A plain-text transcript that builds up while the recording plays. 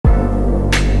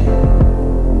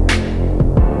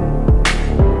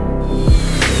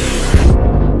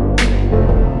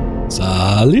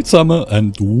Hallo zusammen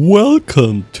and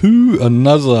welcome to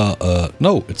another,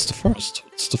 no, it's the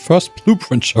first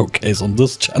Blueprint Showcase on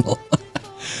this channel.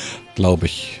 Glaube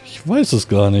ich. Ich weiß es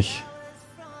gar nicht.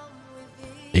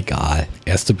 Egal.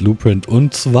 Erste Blueprint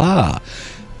und zwar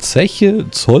Zeche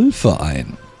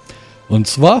Zollverein. Und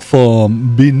zwar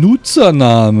vom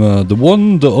Benutzername, the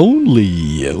one, the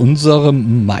only,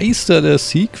 unserem Meister der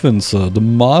Sequencer, the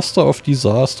Master of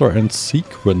Disaster and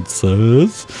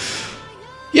Sequences.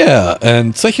 Yeah,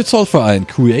 and Zeche Zollverein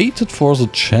created for the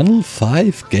Channel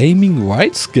 5 Gaming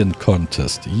Ride Skin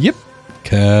contest. Yep,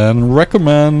 can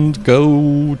recommend,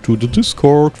 go to the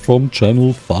Discord from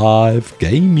Channel 5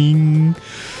 Gaming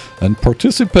and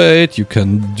participate. You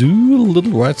can do a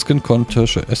little ride skin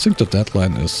contest. I think the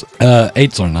deadline is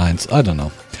 8th or 9th, I don't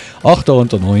know. 8.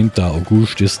 und 9.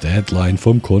 August ist Deadline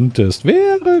vom Contest.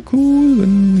 Wäre cool,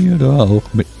 wenn ihr da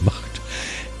auch mitmacht.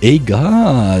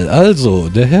 Egal, also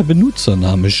der Herr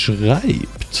Benutzername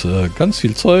schreibt ganz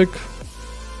viel Zeug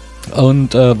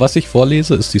und was ich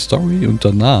vorlese ist die Story und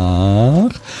danach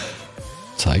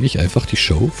zeige ich einfach die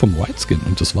Show vom Wideskin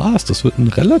und das war's. Das wird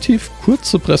eine relativ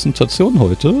kurze Präsentation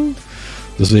heute,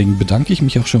 deswegen bedanke ich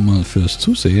mich auch schon mal fürs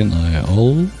Zusehen. I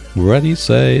already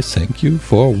say thank you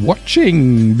for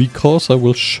watching, because I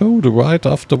will show the ride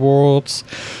afterwards,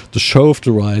 the show of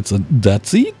the rides, and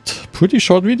that's it. Pretty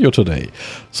short video today.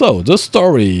 So, the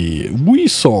story we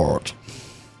thought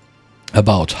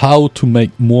about how to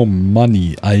make more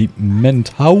money. I meant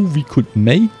how we could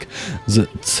make the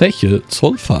Zeche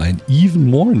Zollverein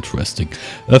even more interesting.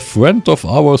 A friend of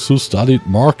ours who studied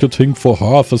marketing for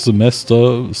half a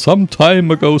semester some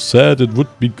time ago said it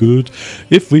would be good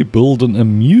if we build an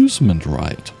amusement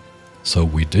ride. So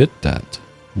we did that.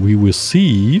 We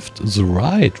received the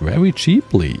ride very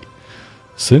cheaply.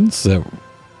 Since there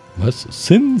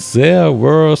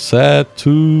were said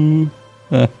to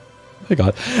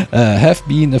have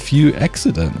been a few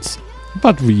accidents,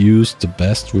 but we used the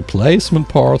best replacement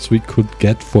parts we could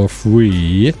get for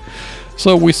free,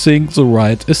 so we think the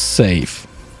ride is safe.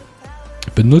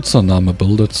 Benutzername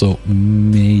builded, so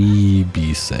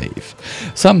maybe safe.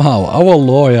 Somehow our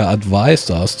lawyer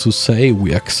advised us to say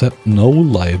we accept no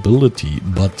liability,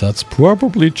 but that's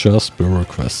probably just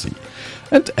bureaucracy.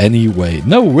 And anyway,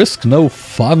 no risk, no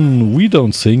fun. We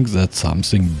don't think that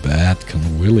something bad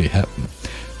can really happen.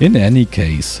 In any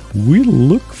case, we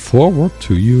look forward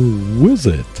to your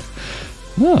visit.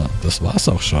 Ja, das war's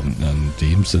auch schon. In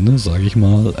dem Sinne sage ich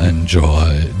mal,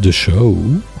 enjoy the show.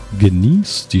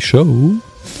 Genießt die Show.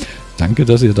 Danke,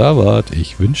 dass ihr da wart.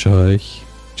 Ich wünsche euch,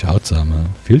 ciao zusammen,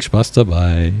 viel Spaß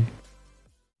dabei.